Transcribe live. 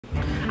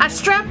I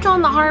strapped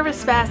on the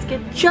harvest basket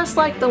just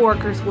like the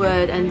workers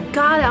would and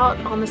got out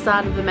on the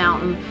side of the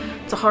mountain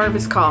to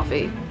harvest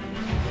coffee.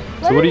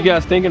 So what are you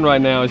guys thinking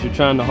right now as you're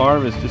trying to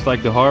harvest just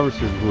like the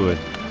harvesters would?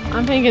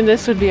 I'm thinking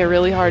this would be a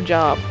really hard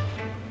job.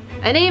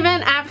 And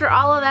even after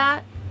all of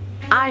that,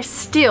 I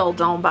still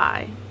don't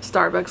buy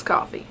Starbucks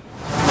coffee.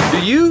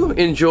 Do you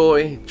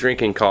enjoy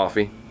drinking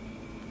coffee?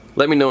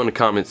 Let me know in the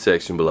comments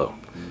section below,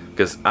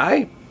 because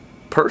I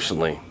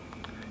personally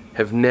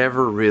have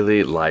never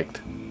really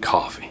liked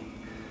coffee.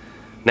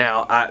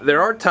 Now,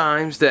 there are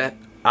times that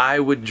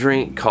I would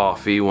drink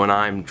coffee when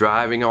I'm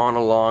driving on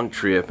a long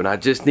trip and I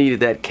just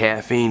needed that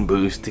caffeine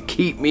boost to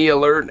keep me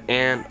alert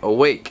and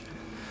awake.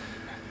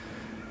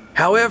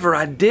 However,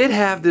 I did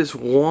have this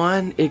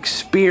one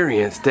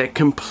experience that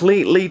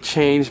completely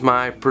changed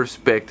my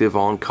perspective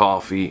on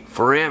coffee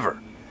forever.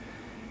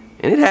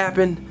 And it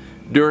happened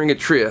during a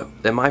trip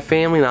that my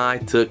family and I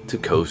took to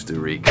Costa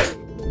Rica.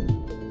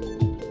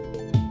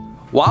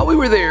 While we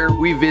were there,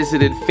 we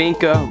visited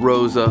Finca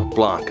Rosa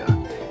Blanca.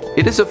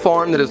 It is a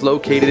farm that is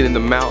located in the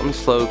mountain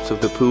slopes of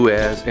the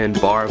Puyas and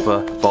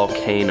Barva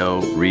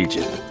volcano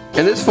region.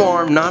 And this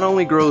farm not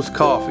only grows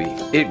coffee,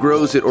 it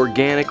grows it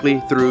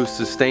organically through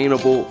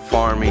sustainable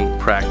farming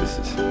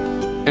practices.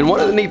 And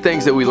one of the neat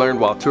things that we learned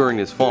while touring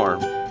this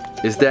farm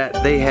is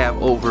that they have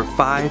over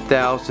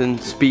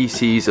 5,000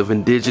 species of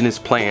indigenous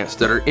plants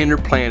that are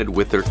interplanted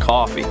with their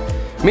coffee,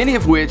 many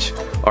of which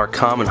are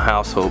common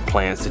household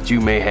plants that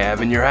you may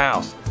have in your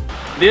house.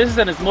 This is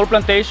a small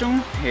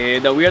plantation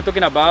that we are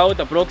talking about,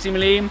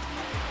 approximately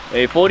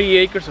 40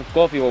 acres of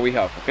coffee what we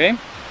have, okay?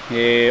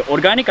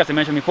 Organic, as I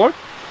mentioned before.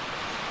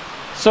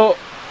 So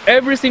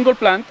every single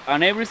plant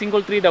and every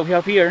single tree that we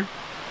have here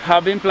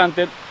have been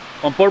planted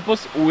on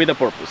purpose with a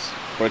purpose.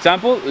 For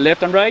example,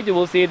 left and right you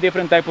will see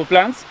different type of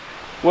plants.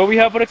 Where we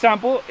have, for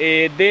example,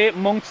 the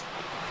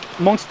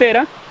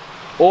Monstera,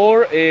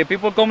 or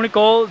people commonly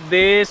call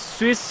the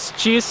Swiss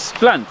cheese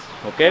plant,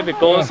 okay?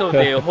 Because of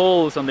the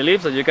holes on the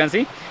leaves, as you can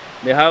see.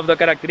 They have the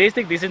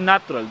characteristic. This is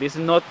natural. This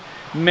is not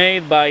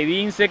made by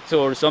the insects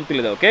or something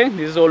like that, okay?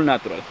 This is all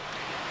natural.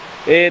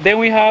 Then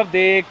we have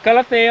the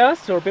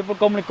Calatheas, or people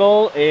commonly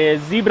call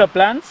zebra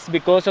plants,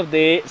 because of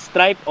the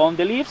stripe on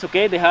the leaves,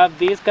 okay? They have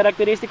this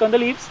characteristic on the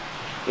leaves.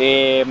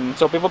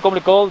 So people commonly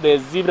call the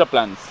zebra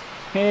plants.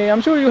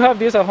 I'm sure you have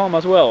this at home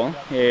as well,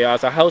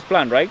 as a house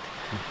plant, right?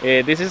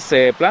 This is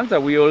a plant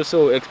that we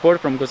also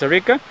export from Costa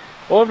Rica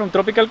or from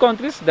tropical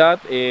countries that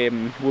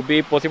would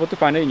be possible to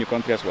find it in your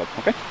country as well,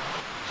 okay?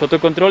 So to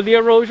control the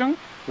erosion,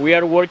 we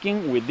are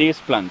working with these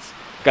plants.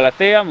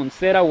 Calathea,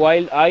 Monstera,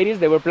 Wild Iris,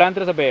 they were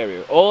planted as a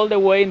barrier all the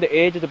way in the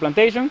edge of the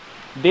plantation.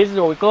 This is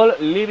what we call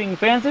living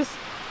fences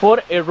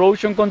for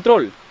erosion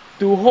control,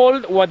 to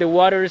hold what the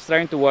water is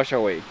trying to wash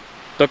away.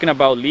 Talking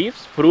about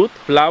leaves, fruit,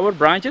 flower,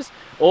 branches,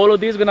 all of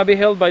these gonna be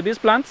held by these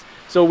plants.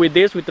 So with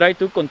this we try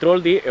to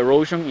control the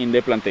erosion in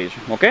the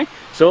plantation, okay?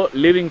 So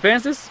living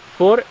fences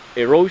for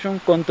erosion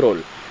control.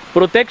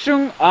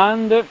 Protection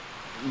and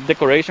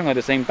decoration at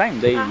the same time.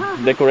 They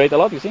decorate a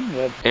lot, you see.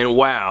 Yeah. And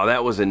wow,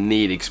 that was a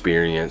neat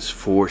experience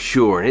for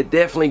sure. And it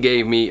definitely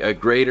gave me a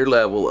greater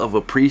level of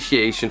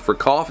appreciation for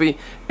coffee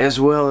as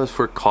well as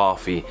for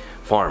coffee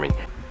farming.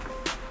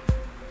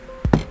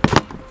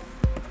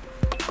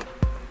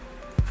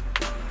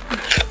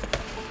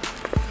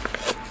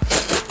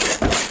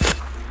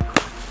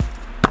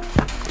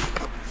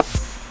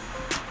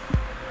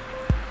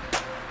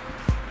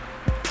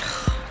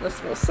 This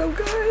smells so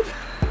good.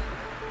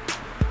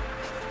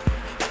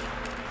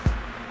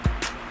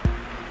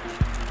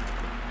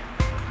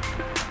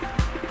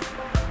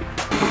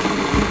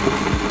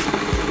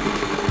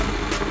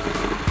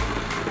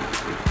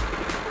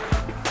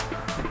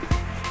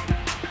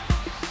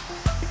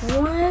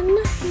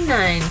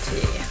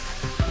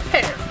 $1.90.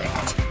 Perfect.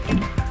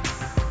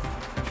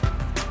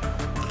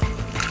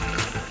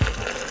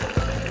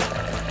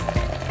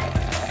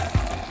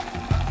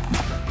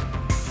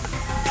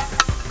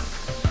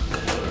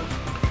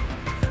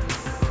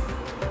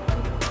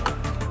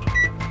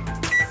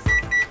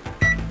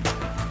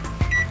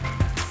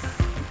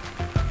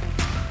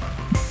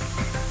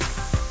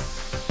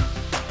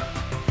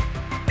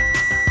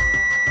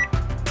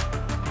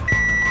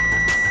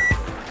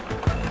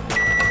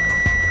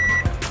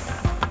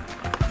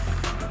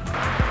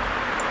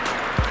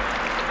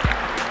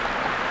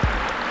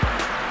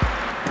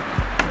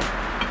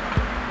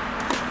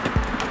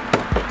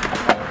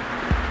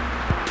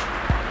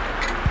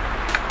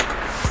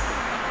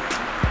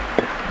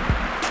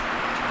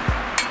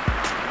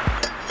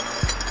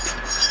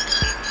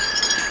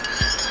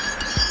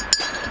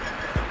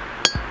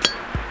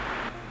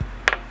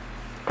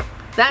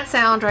 That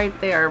sound right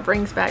there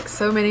brings back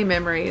so many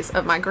memories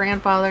of my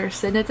grandfather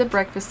sitting at the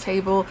breakfast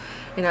table,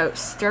 you know,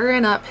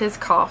 stirring up his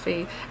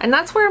coffee. And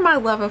that's where my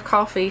love of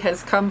coffee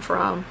has come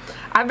from.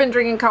 I've been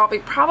drinking coffee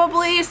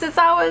probably since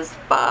I was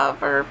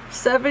 5 or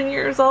 7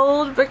 years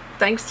old, but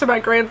thanks to my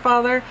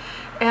grandfather.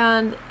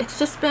 And it's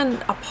just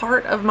been a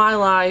part of my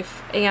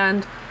life,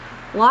 and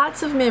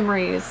lots of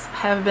memories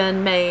have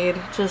been made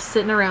just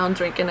sitting around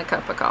drinking a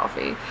cup of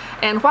coffee.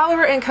 And while we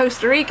were in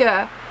Costa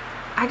Rica,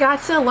 I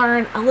got to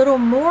learn a little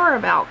more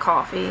about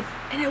coffee,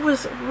 and it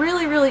was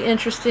really, really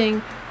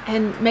interesting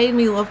and made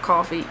me love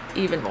coffee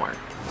even more.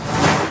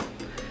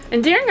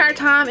 And during our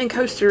time in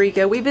Costa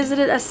Rica, we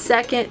visited a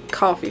second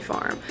coffee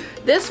farm.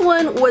 This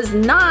one was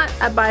not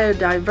a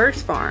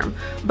biodiverse farm,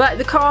 but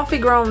the coffee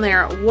grown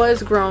there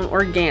was grown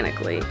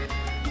organically.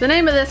 The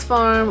name of this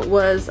farm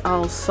was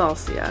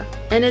Alsacia,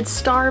 and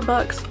it's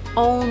Starbucks'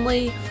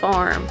 only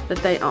farm that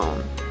they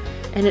own.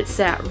 And it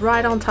sat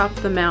right on top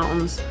of the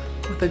mountains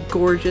with a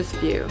gorgeous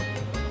view.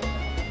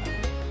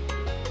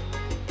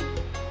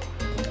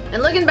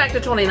 And looking back to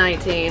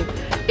 2019,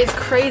 it's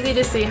crazy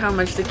to see how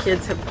much the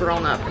kids have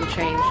grown up and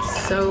changed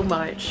so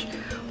much.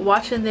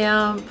 Watching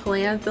them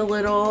plant the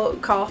little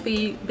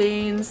coffee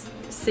beans,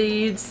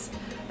 seeds,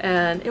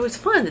 and it was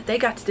fun that they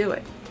got to do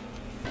it.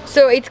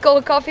 So it's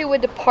called coffee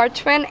with the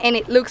parchment and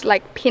it looks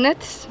like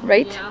peanuts,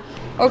 right? Yeah.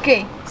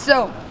 Okay,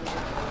 so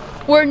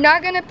we're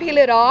not gonna peel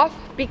it off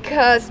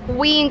because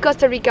we in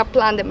Costa Rica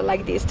plant them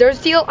like this. There's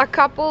still a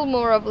couple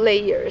more of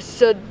layers.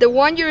 So the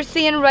one you're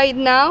seeing right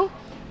now,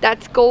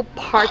 that's called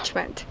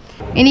parchment.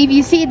 And if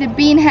you see, the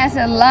bean has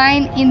a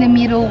line in the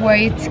middle where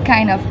it's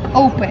kind of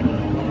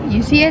open.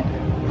 You see it?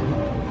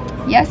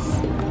 Yes?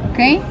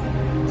 Okay?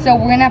 So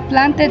we're gonna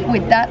plant it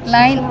with that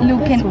line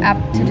looking up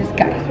to the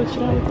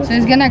sky. So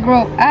it's gonna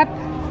grow up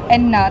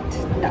and not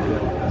down.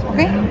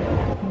 Okay?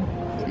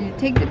 So you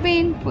take the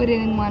bean, put it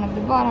in one of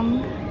the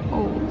bottom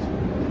holes.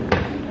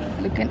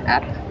 Looking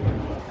up,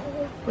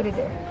 put it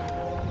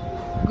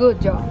there.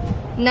 Good job.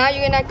 Now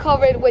you're gonna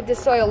cover it with the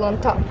soil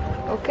on top.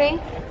 Okay?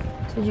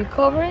 So you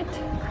cover it,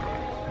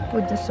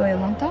 put the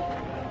soil on top.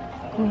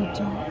 Good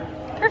job.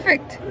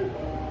 Perfect.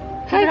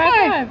 High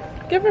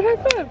five. Give her a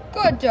high five.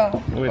 Good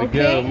job. Way to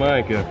go,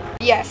 Micah.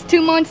 Yes,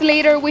 2 months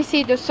later we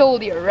see the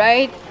soldier,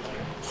 right?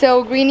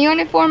 So green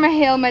uniform, a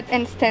helmet,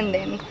 and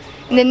standing.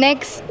 In the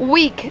next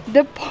week,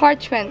 the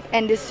parchment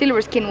and the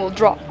silver skin will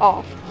drop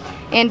off.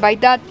 And by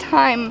that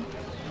time,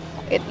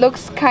 it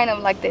looks kind of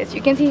like this.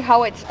 You can see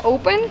how it's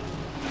open.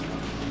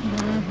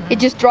 It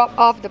just dropped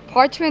off the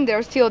parchment.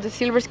 There's still the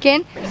silver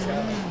skin.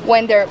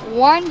 When they're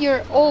 1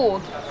 year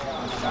old,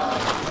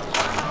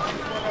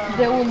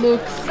 they will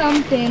look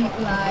something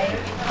like,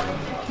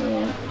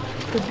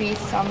 could be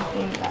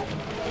something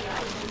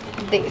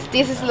like this.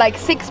 This is like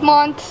 6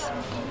 months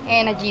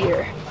and a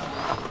year.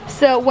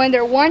 So when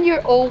they're 1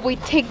 year old, we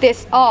take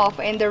this off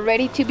and they're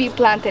ready to be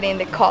planted in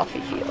the coffee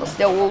fields.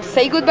 They will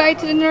say goodbye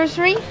to the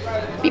nursery,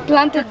 be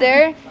planted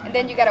there, and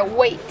then you gotta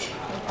wait,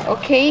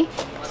 okay?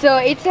 So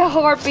it's a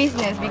hard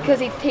business because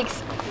it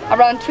takes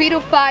around 3 to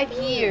 5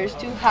 years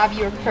to have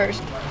your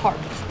first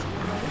harvest.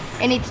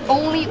 And it's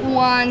only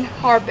one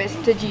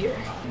harvest a year.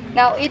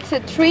 Now it's a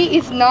tree,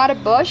 it's not a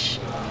bush.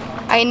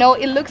 I know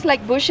it looks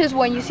like bushes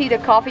when you see the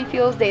coffee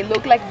fields, they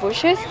look like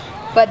bushes,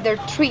 but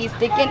they're trees.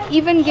 They can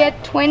even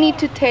get 20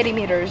 to 30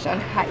 meters on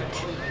height.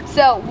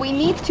 So we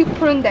need to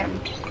prune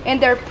them.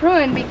 And they're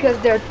pruned because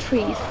they're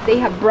trees. They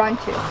have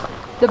branches.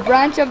 The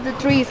branch of the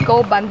tree is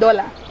called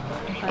bandola.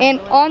 And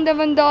on the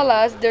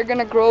bandolas, they're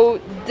gonna grow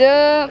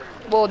the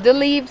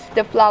leaves,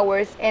 the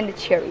flowers, and the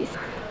cherries.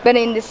 But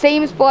in the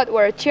same spot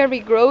where a cherry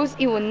grows,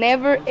 it will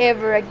never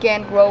ever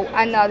again grow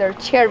another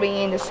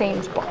cherry in the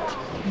same spot.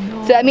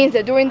 So that means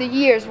that during the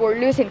years we're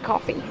losing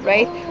coffee,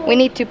 right? We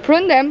need to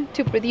prune them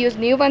to produce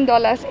new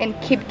bandolas and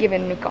keep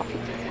giving new coffee.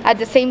 At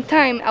the same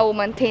time, I will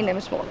maintain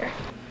them smaller.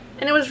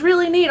 And it was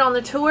really neat on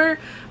the tour.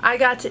 I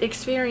got to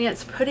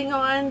experience putting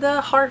on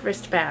the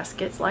harvest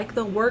baskets like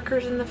the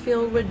workers in the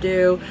field would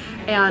do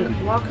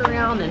and walk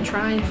around and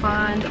try and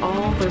find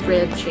all the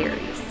red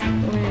cherries.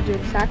 We're gonna do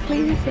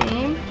exactly the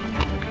same.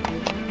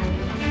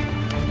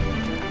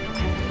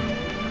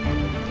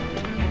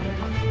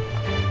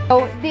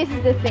 So this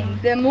is the thing,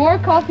 the more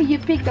coffee you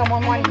pick, the more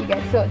money you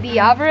get. So the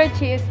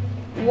average is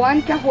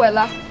 1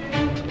 cajuela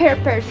per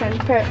person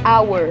per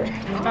hour.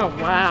 Oh,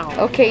 wow.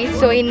 Okay,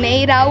 so in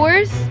 8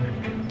 hours,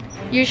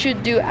 you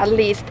should do at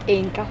least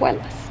 8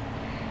 cajuelas.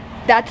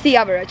 That's the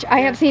average. I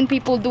have seen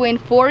people doing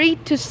 40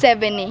 to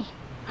 70.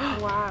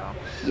 Wow.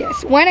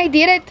 Yes, when I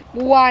did it,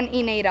 1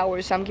 in 8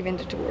 hours, I'm giving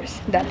the tours.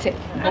 That's it,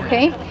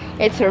 okay?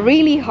 It's a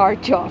really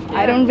hard job.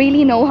 I don't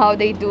really know how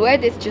they do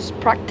it. It's just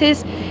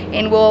practice.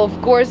 And well, of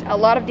course, a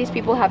lot of these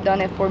people have done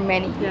it for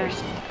many years.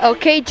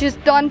 Okay,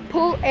 just don't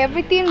pull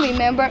everything.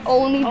 Remember,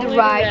 only the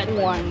right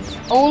ones.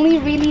 Only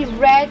really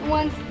red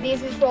ones.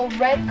 This is all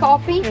red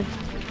coffee.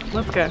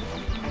 Let's go.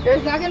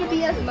 There's not gonna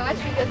be as much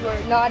because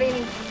we're not in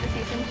the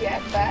season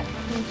yet, but...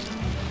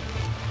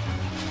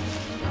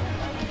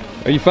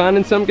 Are you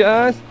finding some,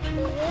 guys?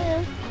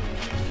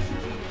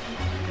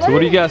 So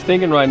what are you guys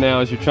thinking right now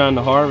as you're trying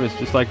to harvest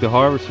just like the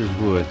harvesters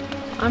would?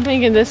 I'm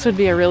thinking this would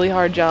be a really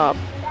hard job.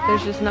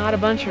 There's just not a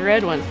bunch of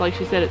red ones. Like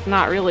she said, it's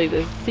not really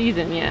the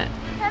season yet.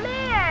 Come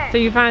here. So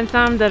you find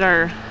some that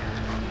are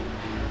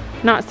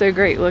not so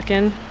great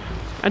looking.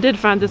 I did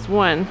find this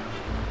one.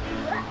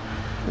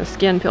 The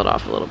skin peeled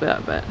off a little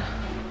bit, but...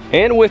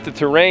 And with the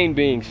terrain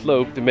being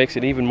sloped, it makes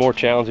it even more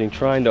challenging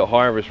trying to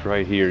harvest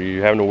right here.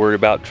 You're having to worry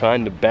about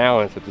trying to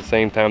balance at the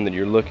same time that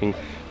you're looking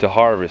to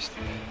harvest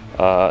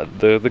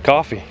the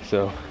coffee.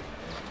 So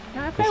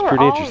Now, if That's they were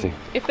pretty all- interesting.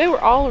 If they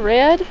were all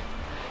red,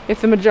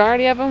 if the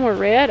majority of them were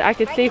red, I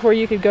could see where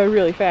you could go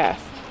really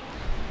fast.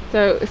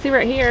 So see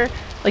right here,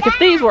 like if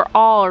these were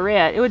all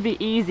red, it would be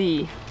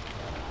easy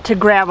to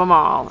grab them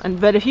all.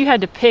 But if you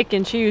had to pick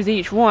and choose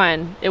each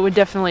one, it would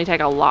definitely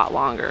take a lot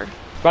longer.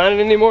 Finding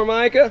any more,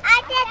 Micah?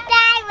 I just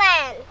found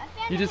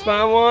one. You just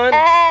find one?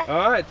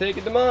 All right, take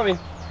it to mommy.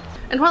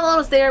 And while I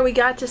was there, we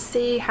got to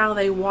see how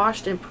they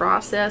washed and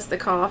processed the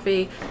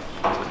coffee.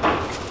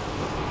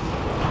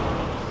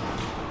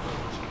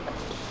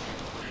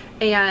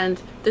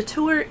 And the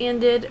tour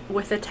ended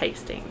with a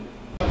tasting.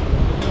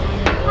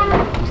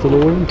 Just a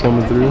little wind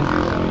coming through.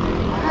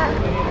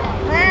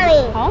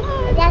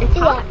 Mommy, that's too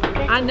hot.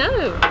 I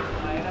know.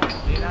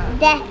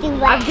 That's too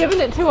I've hot. given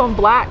it to them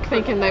black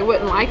thinking they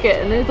wouldn't like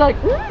it, and it's like,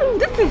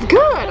 this is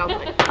good. I was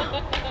like,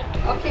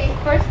 Okay,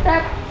 first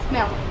step,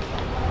 smell.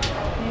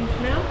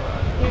 smell?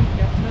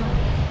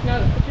 No,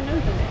 put your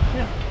nose in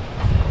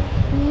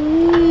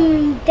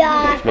it.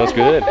 Dog. Smells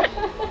good.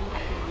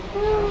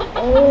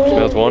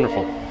 Smells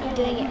wonderful. I'm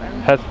doing it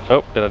wrong.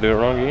 Oh, did I do it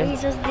wrong again? You're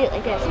supposed to do it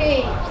like this.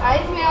 Okay, I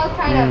smell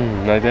kind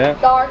of Like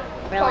that? dark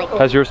Really? chocolate.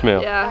 How's your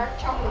smell? Yeah. Dark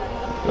chocolate.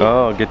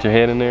 Oh, get your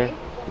head in there.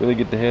 Really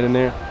get the head in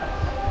there.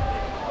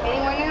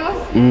 Anyone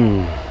else?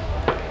 Mmm.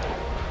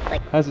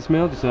 How's it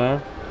smell, Josiah?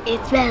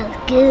 It smells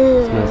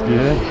good. Smells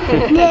good.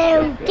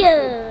 No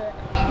good.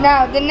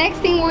 Now, the next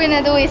thing we're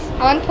gonna do is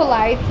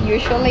unpolite.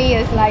 Usually,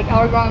 it's like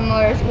our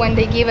grandmothers, when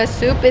they give us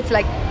soup, it's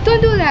like,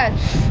 don't do that,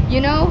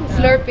 you know,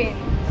 slurping.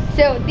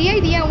 So the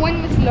idea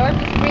when we slurp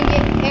is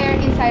bringing air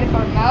inside of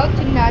our mouth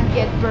to not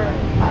get burned.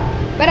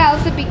 But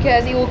also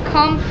because it will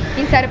come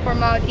inside of our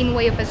mouth in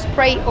way of a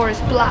spray or a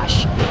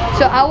splash.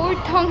 So our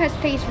tongue has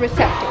taste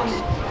receptors.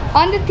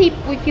 On the tip,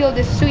 we feel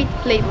the sweet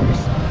flavors.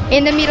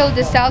 In the middle,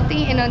 the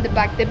salty, and on the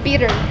back, the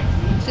bitter.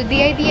 So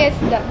the idea is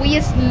that we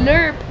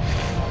slurp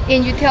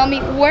and you tell me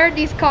where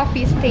this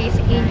coffee stays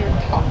in your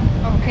tongue.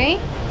 Okay?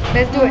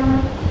 Let's do it.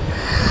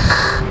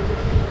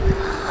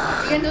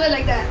 You can do it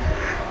like that.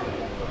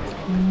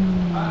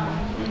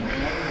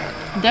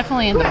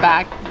 Definitely in the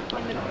back.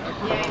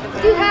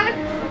 Too hot?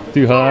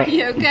 Too hot?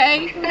 You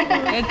okay?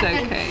 It's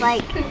okay.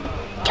 Like,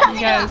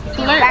 Guys,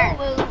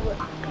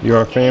 slurp. You're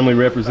our family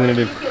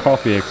representative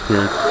coffee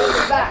expert.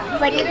 Back.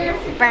 it's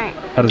like burnt.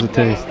 How does it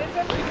taste?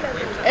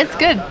 It's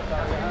good.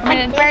 I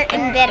mean, Like burnt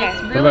and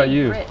bitter. What about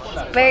you?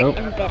 Burnt Nope.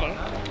 and bitter.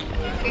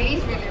 Okay,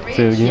 it's really rich.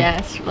 Say it again.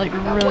 yes, like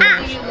really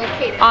Where do you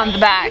locate it? on the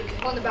back.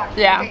 On the back.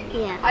 Yeah.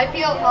 Okay. Yeah. I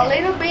feel a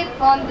little bit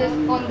on the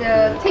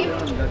tip,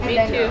 and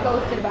then too. it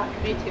goes to the back.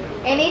 Me too.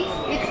 And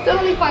it's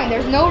totally fine.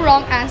 There's no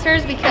wrong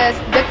answers because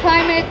the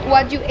climate,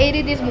 what you ate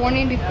it this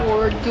morning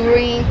before,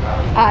 during,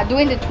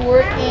 doing the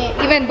tour,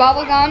 and even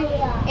bubble gum,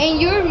 and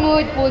your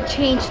mood will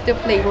change the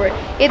flavor.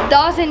 It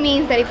doesn't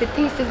mean that if it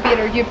tastes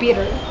bitter, you're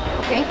bitter.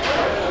 Okay.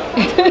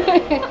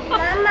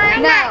 Mama,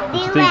 Now, do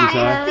Steve, that.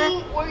 Josiah?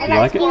 thing we're You gonna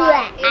like it?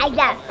 try Do it. I is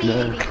got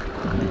acidity.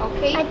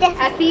 Okay? I guess-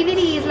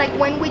 Acidity is like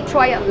when we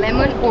try a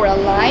lemon or a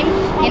lime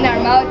and our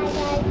mouth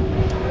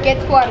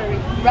gets watery,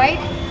 right?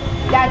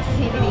 That's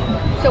acidity.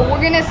 So we're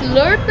gonna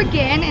slurp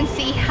again and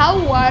see how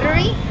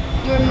watery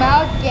your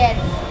mouth gets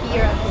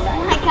here on the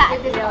side. I got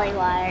With this- really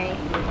watery.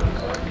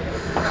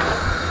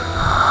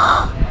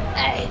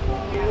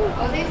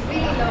 Oh, this is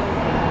really low.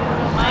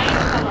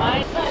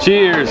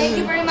 Cheers. Thank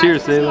you very much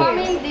Cheers, for Sailor.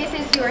 coming. This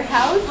is your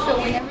house, so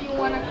whenever you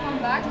wanna come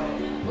back,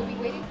 we'll be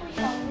waiting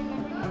for you.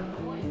 Remember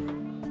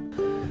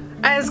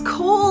that? As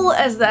cool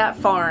as that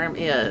farm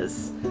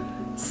is,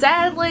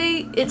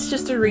 sadly, it's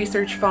just a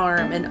research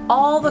farm, and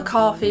all the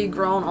coffee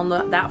grown on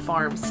that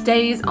farm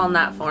stays on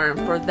that farm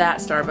for that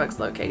Starbucks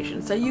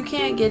location. So you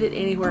can't get it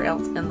anywhere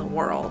else in the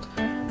world.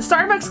 The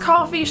Starbucks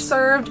coffee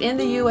served in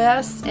the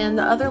US and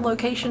the other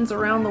locations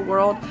around the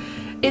world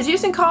is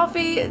using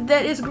coffee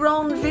that is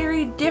grown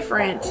very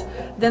different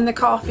than the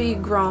coffee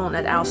grown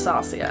at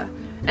Alsacia.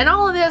 And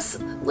all of this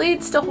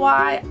leads to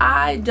why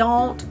I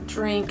don't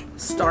drink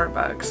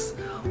Starbucks.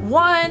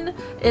 One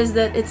is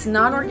that it's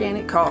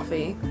non-organic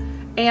coffee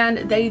and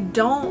they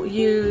don't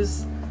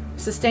use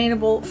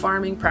sustainable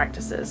farming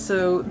practices.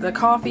 So the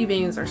coffee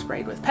beans are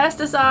sprayed with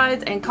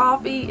pesticides, and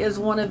coffee is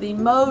one of the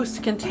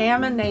most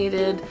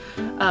contaminated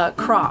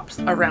crops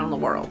around the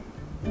world.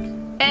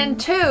 And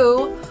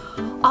two,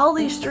 all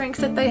these drinks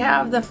that they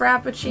have, the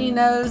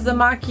frappuccinos, the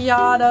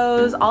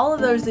macchiatos, all of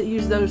those that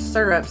use those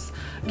syrups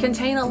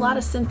contain a lot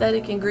of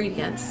synthetic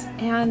ingredients,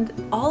 and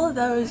all of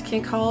those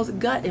can cause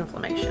gut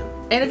inflammation.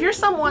 And if you're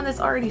someone that's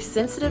already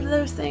sensitive to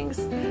those things,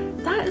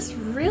 that is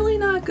really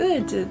not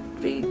good to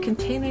be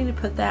continuing to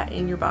put that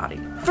in your body.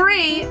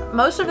 3,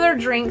 most of their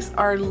drinks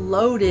are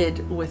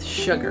loaded with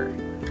sugar,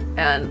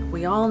 and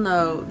we all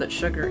know that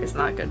sugar is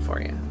not good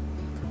for you.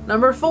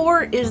 Number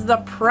 4 is the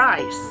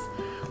price.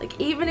 Like,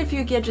 even if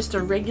you get just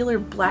a regular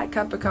black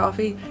cup of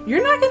coffee,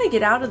 you're not gonna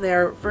get out of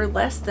there for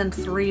less than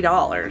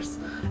 $3.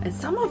 And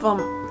some of them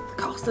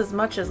cost as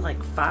much as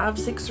like $5,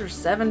 $6, or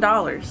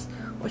 $7,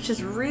 which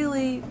is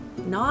really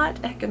not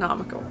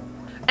economical.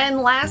 And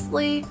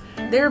lastly,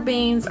 their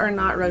beans are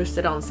not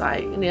roasted on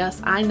site. And yes,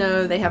 I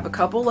know they have a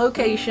couple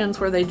locations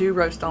where they do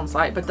roast on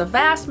site, but the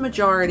vast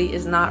majority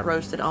is not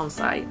roasted on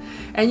site.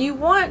 And you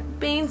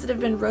want beans that have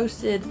been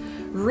roasted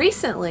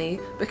recently,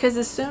 because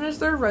as soon as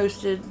they're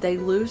roasted, they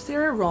lose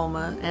their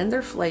aroma and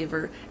their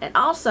flavor. And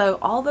also,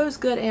 all those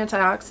good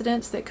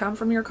antioxidants that come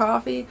from your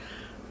coffee,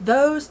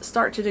 those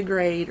start to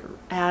degrade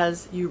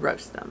as you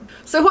roast them.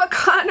 So what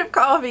kind of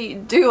coffee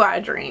do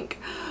I drink?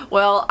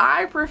 Well,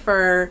 I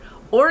prefer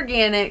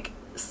organic,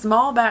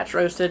 small batch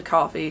roasted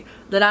coffee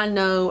that I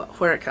know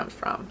where it comes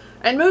from.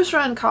 And Moose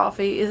Run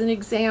Coffee is an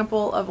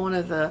example of one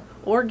of the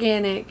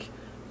organic,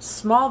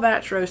 small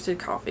batch roasted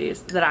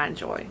coffees that I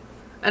enjoy.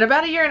 And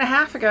about 1.5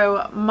 years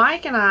ago,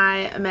 Mike and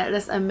I met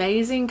this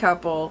amazing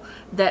couple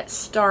that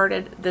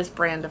started this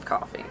brand of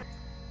coffee.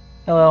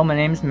 Hello, my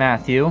name's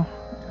Matthew,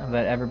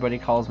 but everybody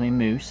calls me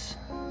Moose.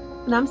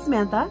 And I'm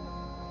Samantha,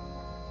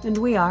 and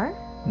we are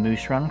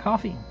Moose Run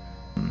Coffee.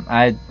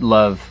 I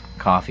love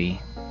coffee.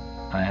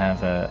 I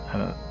have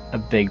a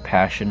big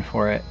passion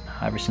for it.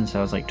 Ever since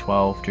I was like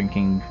 12,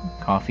 drinking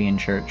coffee in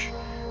church,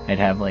 I'd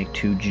have like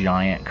 2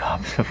 giant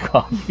cups of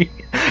coffee.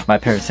 My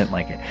parents didn't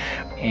like it.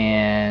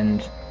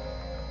 And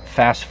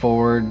fast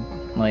forward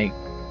like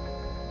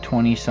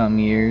 20-some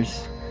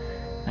years,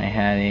 I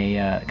had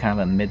a kind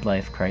of a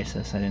midlife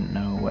crisis. I didn't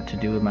know what to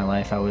do with my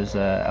life. I was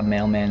a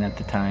mailman at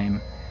the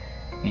time,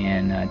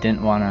 and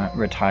didn't want to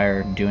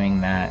retire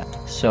doing that.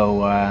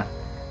 So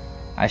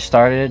I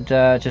started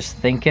just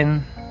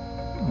thinking,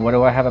 what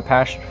do I have a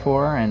passion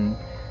for, and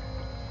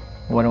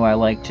what do I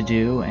like to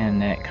do?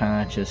 And that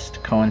kind of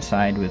just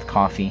coincided with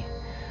coffee.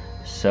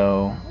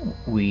 So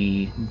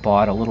we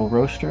bought a little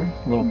roaster,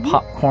 a little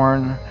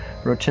popcorn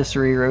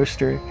rotisserie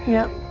roaster.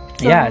 Yep.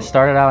 So, yeah, it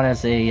started out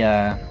as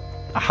a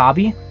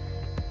hobby.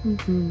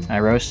 I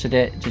roasted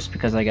it just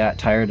because I got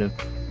tired of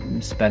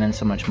spending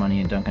so much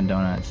money at Dunkin'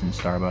 Donuts and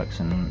Starbucks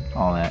and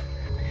all that.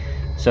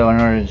 So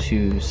in order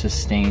to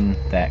sustain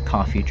that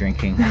coffee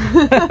drinking,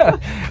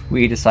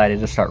 we decided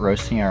to start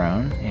roasting our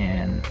own.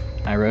 And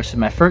I roasted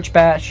my first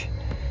batch,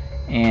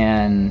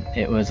 and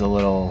it was a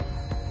little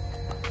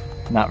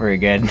not very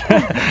good.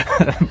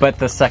 But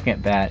the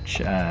second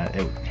batch,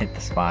 it hit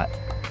the spot.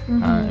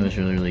 It was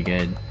really, really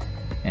good.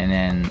 And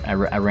then I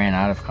ran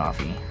out of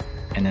coffee,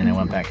 and then I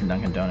went back to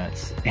Dunkin'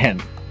 Donuts,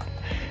 and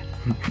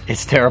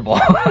it's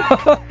terrible.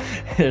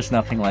 There's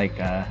nothing like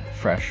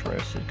fresh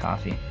roasted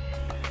coffee.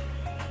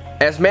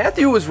 As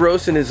Matthew was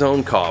roasting his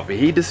own coffee,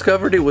 he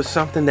discovered it was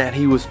something that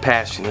he was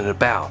passionate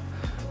about.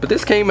 But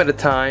this came at a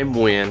time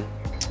when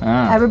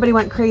everybody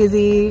went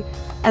crazy,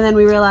 and then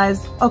we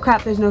realized, oh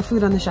crap, there's no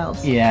food on the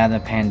shelves. Yeah, the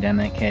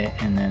pandemic hit,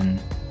 and then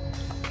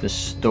the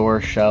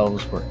store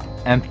shelves were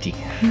empty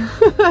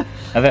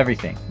of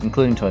everything,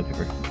 including toilet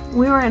paper.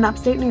 We were in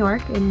upstate New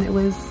York, and it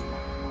was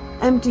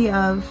empty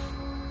of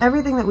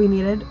everything that we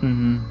needed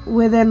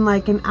within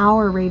like an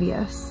hour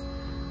radius.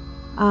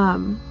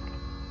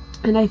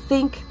 And I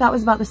think that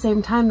was about the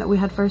same time that we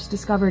had first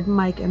discovered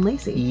Mike and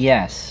Lacey.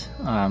 Yes,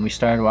 we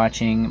started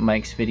watching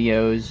Mike's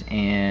videos,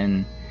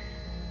 and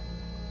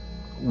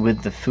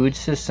with the food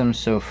system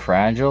so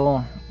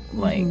fragile,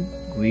 like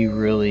we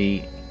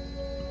really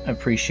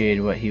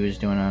appreciated what he was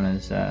doing on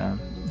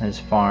his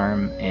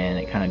farm, and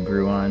it kind of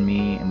grew on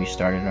me, and we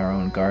started our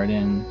own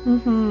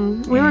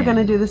garden. We were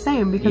gonna do the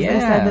same because they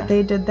said that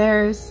they did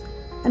theirs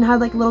and had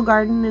like a little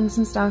garden and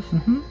some stuff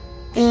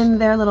in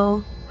their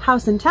little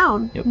house in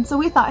town. And so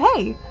we thought,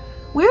 hey,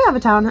 we have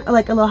a town,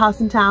 like a little house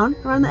in town.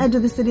 We're on the edge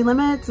of the city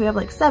limits. We have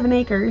like 7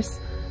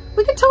 acres.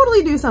 We could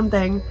totally do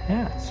something.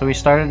 Yeah, so we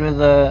started with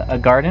a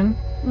garden,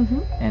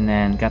 and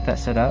then got that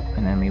set up,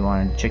 and then we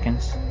wanted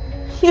chickens.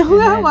 Yeah,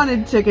 I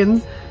wanted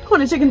chickens. I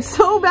wanted chickens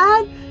so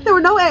bad. There were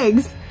no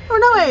eggs. There were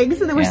no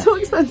eggs, and they were so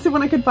expensive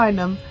when I could find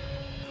them.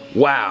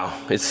 Wow,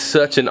 it's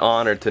such an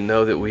honor to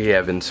know that we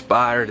have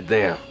inspired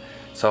them.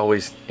 It's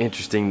always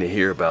interesting to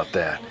hear about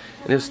that.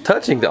 And it's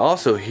touching to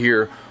also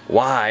hear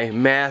why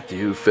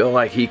Matthew felt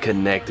like he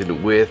connected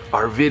with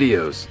our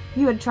videos.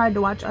 You had tried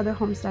to watch other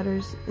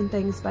homesteaders and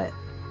things, but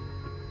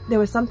there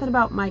was something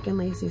about Mike and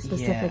Lacey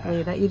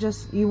specifically that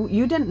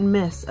you didn't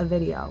miss a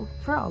video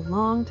for a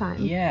long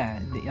time.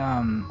 Yeah,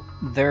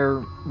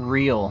 they're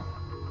real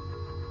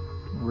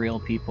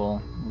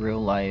people, real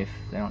life.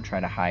 They don't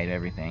try to hide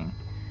everything.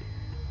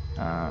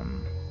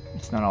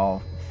 It's not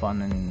all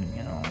fun and,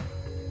 you know,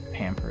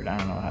 pampered. I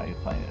don't know how you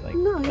play it.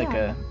 Like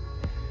a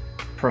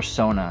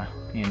persona,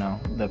 you know.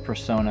 The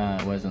persona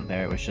wasn't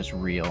there. It was just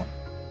real.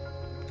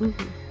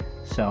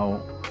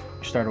 So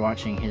we started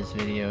watching his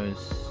videos,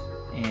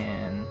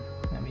 and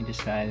then we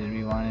decided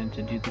we wanted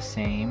to do the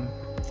same.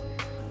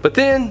 But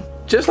then,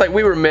 just like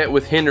we were met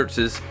with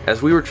hindrances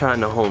as we were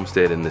trying to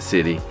homestead in the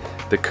city,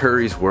 the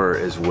Currys were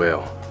as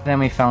well. Then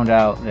we found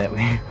out that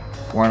we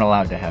weren't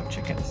allowed to have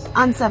chickens.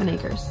 On 7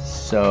 acres.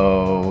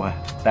 So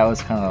that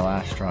was kind of the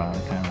last straw.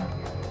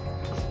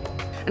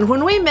 And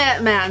when we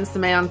met Matt and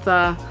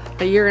Samantha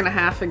 1.5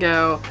 years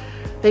ago,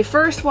 they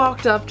first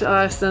walked up to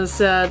us and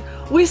said,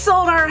 "We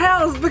sold our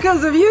house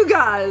because of you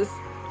guys."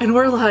 And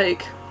we're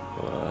like,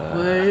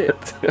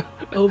 what?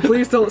 Oh,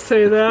 please don't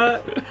say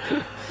that.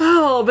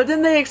 Oh, but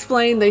then they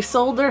explained they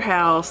sold their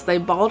house, they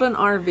bought an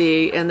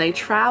RV, and they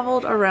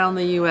traveled around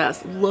the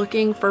U.S.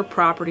 looking for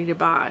property to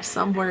buy,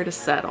 somewhere to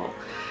settle.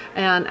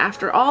 And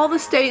after all the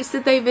states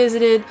that they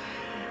visited,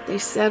 they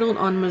settled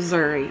on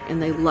Missouri,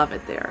 and they love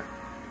it there.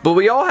 But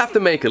we all have to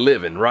make a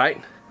living,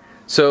 right?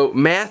 So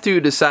Matthew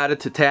decided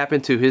to tap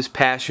into his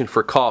passion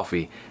for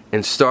coffee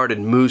and started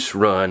Moose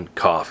Run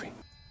Coffee.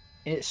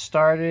 It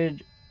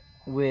started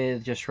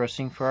with just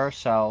roasting for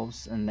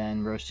ourselves and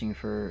then roasting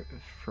for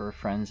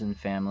friends and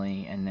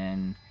family, and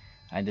then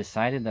I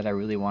decided that I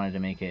really wanted to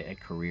make it a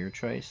career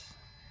choice.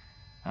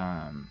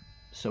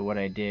 So what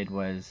I did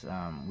was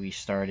we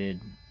started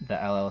the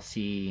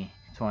LLC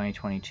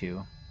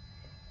 2022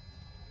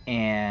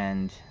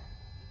 and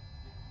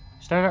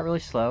started out really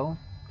slow.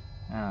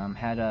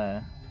 Had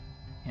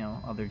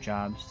other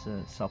jobs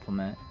to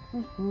supplement,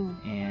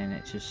 and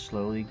it just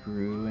slowly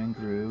grew and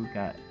grew.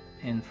 Got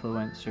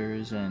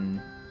influencers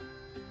and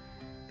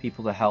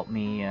people to help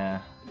me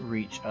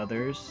reach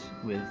others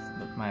with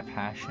my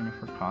passion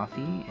for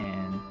coffee,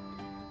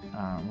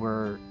 and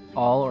we're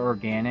all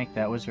organic.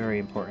 That was very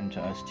important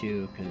to us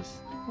too, because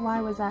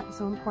why was that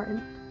so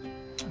important?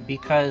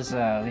 Because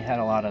we had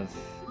a lot of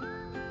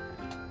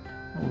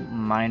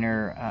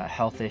minor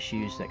health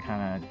issues that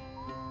kind of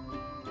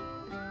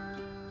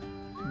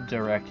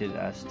directed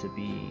us to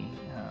be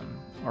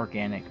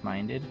organic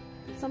minded.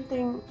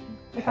 Something,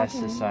 if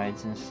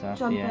pesticides and stuff.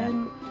 Jump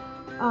in.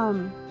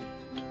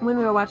 When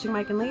we were watching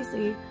Mike and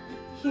Lacey,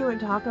 he would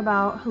talk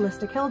about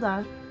Holistic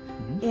Hilda,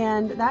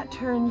 and that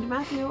turned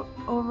Matthew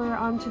over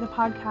onto the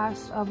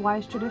podcast of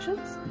Wise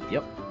Traditions.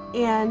 Yep.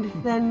 And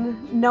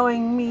then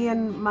knowing me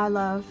and my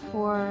love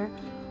for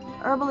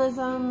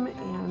herbalism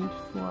and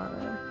for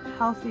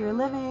healthier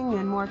living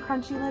and more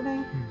crunchy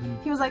living,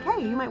 he was like,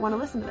 hey, you might want to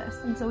listen to this.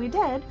 And so we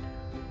did.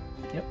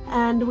 Yep.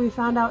 And we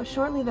found out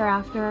shortly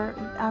thereafter,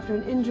 after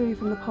an injury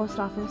from the post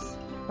office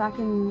back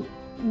in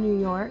New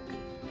York,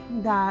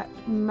 that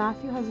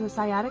Matthew has a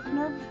sciatic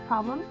nerve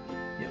problem.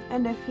 Yep.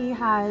 And if he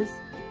has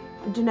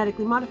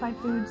genetically modified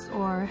foods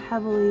or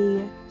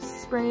heavily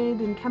sprayed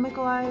and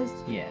chemicalized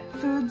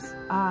foods,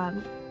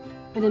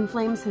 it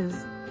inflames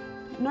his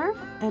nerve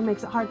and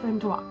makes it hard for him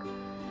to walk.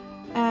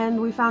 And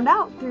we found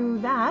out through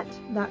that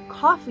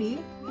coffee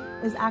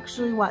is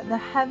actually the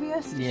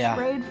heaviest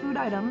sprayed food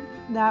item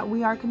that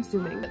we are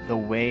consuming. The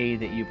way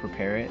that you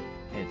prepare it,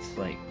 it's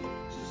like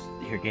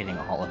you're getting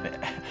all of it,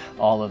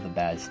 all of the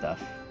bad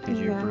stuff, because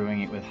you're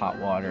brewing it with hot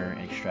water,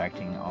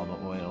 extracting all the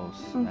oils.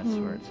 That's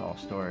where it's all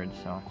stored.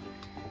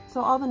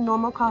 So all the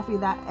normal coffee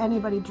that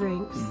anybody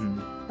drinks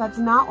that's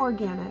not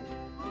organic,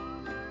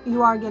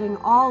 you are getting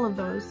all of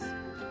those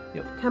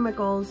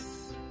chemicals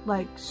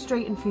like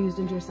straight infused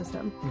into your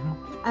system.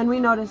 And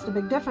we noticed a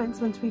big difference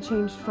once we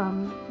changed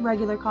from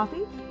regular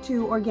coffee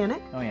to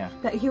organic. Oh yeah.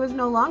 That he was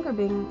no longer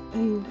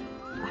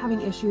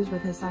having issues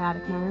with his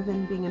sciatic nerve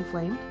and being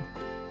inflamed.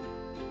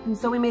 And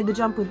so we made the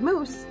jump with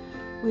Moose.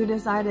 We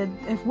decided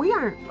if we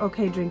aren't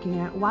okay drinking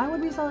it, why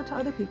would we sell it to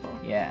other people?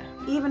 Yeah.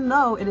 Even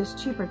though it is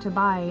cheaper to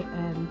buy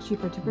and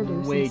cheaper to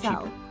produce Way and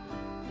sell. cheaper.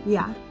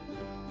 Yeah.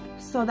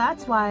 So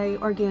that's why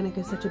organic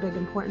is such a big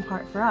important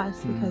part for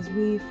us, because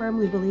we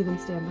firmly believe and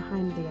stand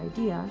behind the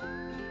idea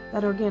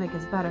that organic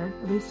is better,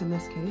 at least in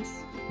this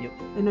case. Yep.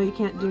 I know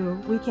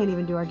we can't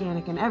even do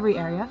organic in every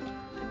area.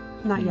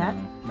 Not yet.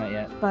 Not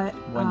yet. But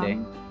one day.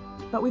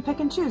 But we pick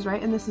and choose,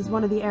 right? And this is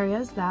one of the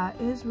areas that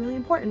is really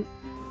important.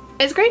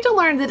 It's great to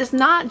learn that it's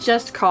not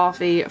just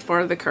coffee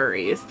for the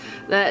Curries,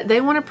 that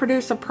they want to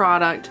produce a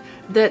product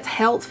that's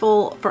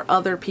helpful for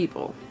other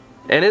people.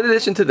 And in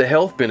addition to the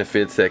health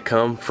benefits that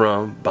come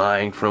from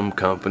buying from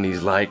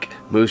companies like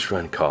Moose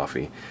Run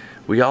Coffee,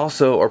 we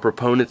also are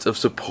proponents of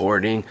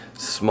supporting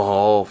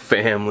small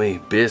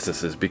family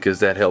businesses, because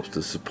that helps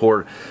to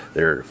support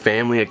their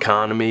family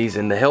economies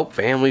and to help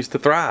families to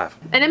thrive.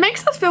 And it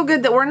makes us feel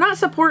good that we're not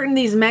supporting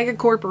these mega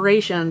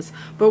corporations,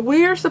 but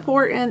we are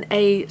supporting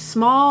a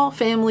small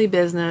family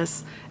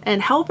business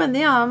and helping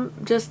them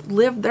just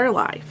live their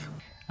life.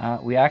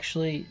 We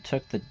actually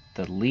took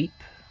the leap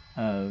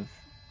of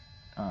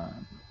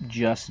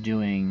just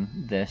doing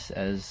this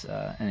as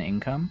an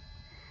income.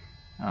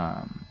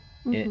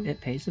 It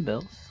pays the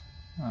bills,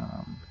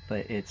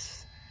 but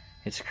it's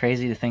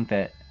crazy to think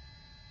that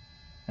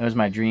it was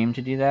my dream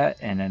to do that,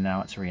 and then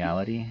now it's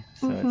reality.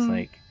 So it's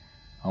like,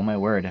 oh my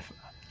word, if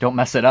don't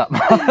mess it up.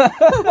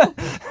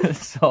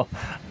 So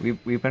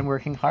we've been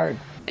working hard.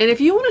 And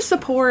if you want to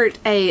support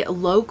a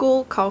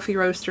local coffee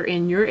roaster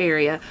in your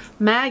area,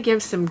 Matt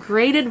gives some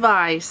great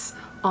advice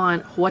on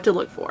what to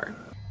look for.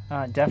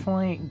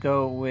 Definitely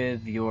go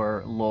with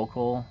your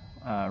local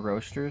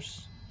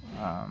roasters.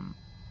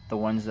 The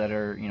ones that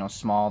are,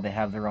 small, they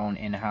have their own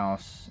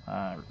in-house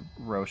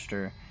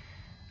roaster.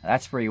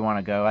 That's where you want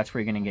to go. That's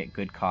where you're going to get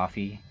good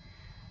coffee.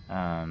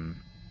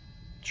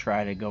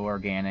 Try to go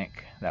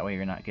organic. That way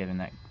you're not getting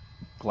that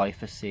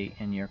glyphosate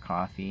in your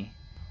coffee.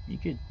 You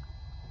could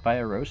buy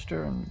a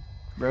roaster and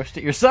roast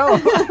it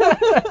yourself.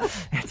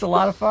 It's a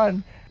lot of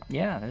fun.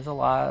 Yeah, there's a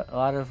lot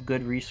of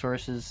good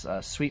resources.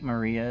 Sweet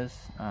Maria's,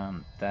 I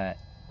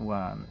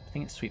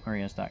think it's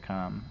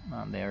sweetmarias.com.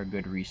 They are a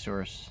good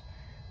resource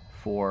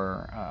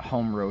for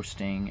home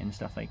roasting and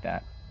stuff like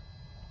that.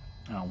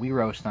 We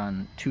roast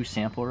on 2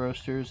 sample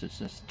roasters. It's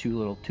just 2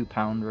 little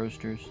 2-pound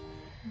roasters.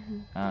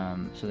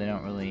 So they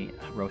don't really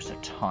roast a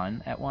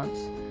ton at once.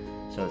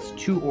 So it's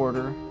 2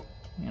 order,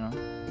 you know.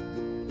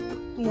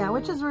 Yeah,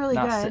 which is really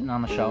good. Not sitting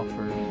on the shelf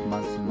for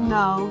months and months.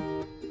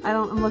 No,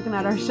 I'm looking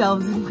at our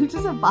shelves and we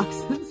just have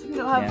boxes. We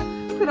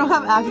don't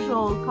have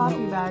actual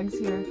coffee bags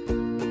here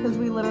because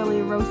we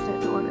literally roast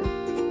it to order.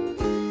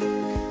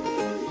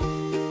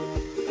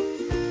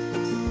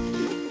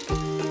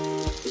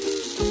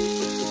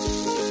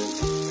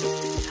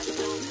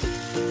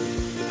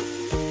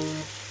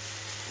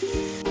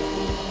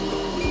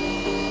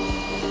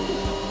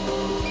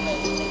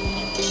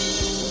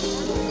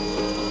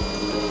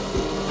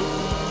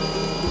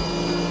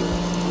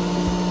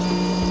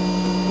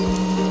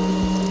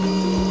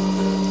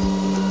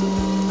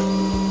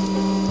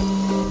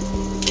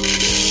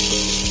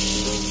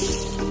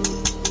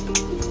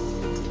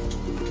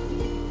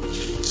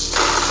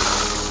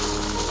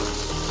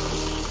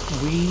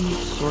 We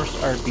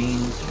source our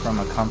beans from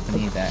a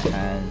company that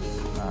has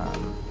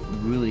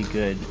really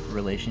good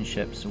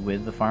relationships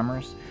with the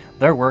farmers.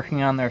 They're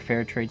working on their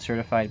fair trade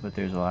certified, but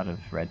there's a lot of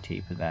red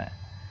tape with that.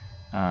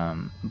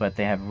 But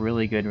they have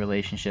really good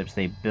relationships.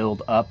 They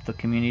build up the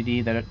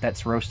community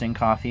that's roasting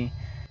coffee.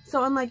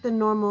 So unlike the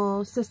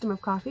normal system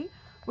of coffee,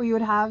 where you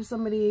would have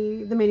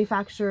somebody, the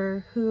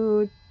manufacturer,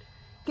 who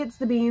gets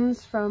the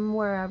beans from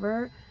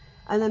wherever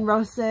and then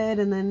roasts it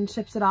and then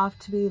ships it off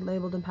to be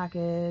labeled and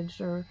packaged,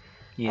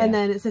 and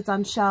then it sits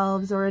on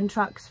shelves or in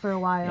trucks for a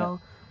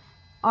while. Yep.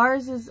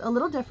 Ours is a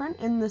little different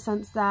in the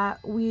sense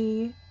that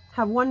we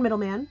have one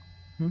middleman,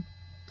 and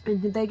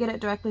they get it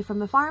directly from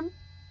the farm.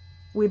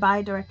 We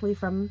buy directly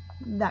from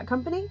that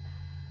company.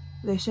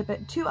 They ship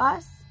it to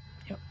us,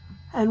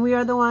 and we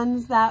are the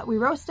ones that we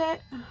roast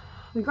it,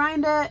 we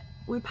grind it,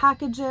 we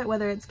package it,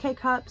 whether it's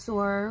K-Cups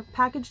or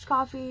packaged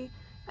coffee,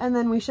 and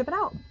then we ship it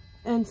out.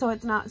 And so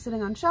it's not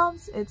sitting on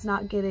shelves, it's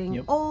not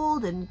getting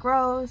old and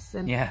gross,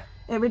 and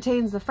it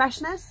retains the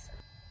freshness.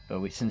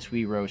 But since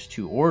we roast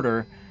to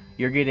order,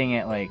 you're getting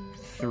it like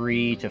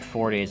 3 to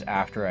 4 days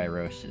after I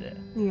roasted it.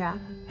 Yeah.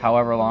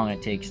 However long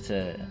it takes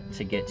to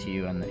get to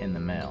you in the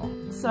mail.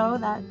 So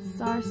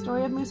that's our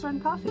story of Moose Run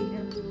Coffee.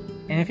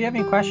 And if you have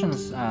any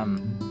questions,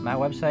 my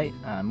website,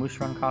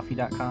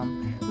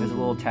 mooseruncoffee.com, there's a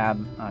little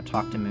tab,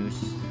 Talk to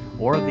Moose,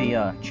 or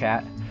the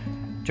chat,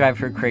 Drive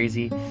Her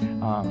Crazy.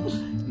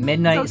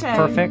 Midnight is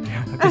perfect.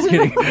 I'm just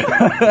kidding.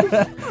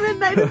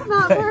 Midnight is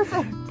not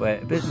perfect.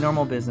 But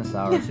normal business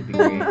hours would be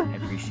great. I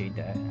appreciate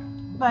that.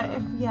 But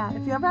if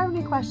you ever have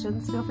any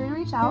questions, feel free to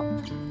reach out.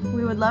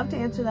 We would love to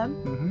answer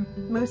them.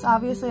 Moose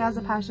obviously has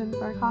a passion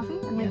for coffee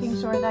and making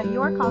sure that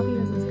your coffee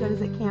is as good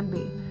as it can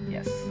be.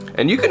 Yes.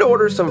 And you can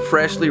order some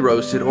freshly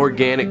roasted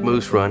organic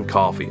Moose Run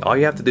coffee. All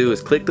you have to do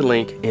is click the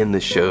link in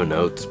the show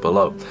notes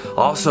below.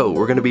 Also,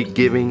 we're going to be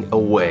giving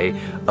away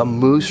a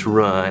Moose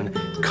Run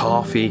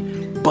coffee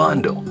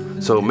bundle.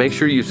 So make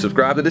sure you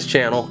subscribe to this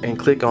channel and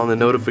click on the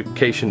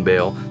notification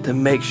bell to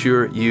make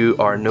sure you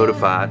are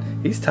notified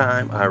each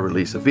time I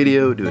release a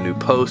video, do a new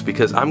post,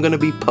 because I'm going to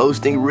be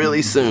posting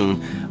really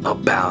soon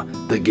about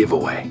the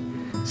giveaway.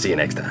 See you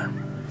next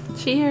time.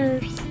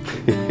 Cheers.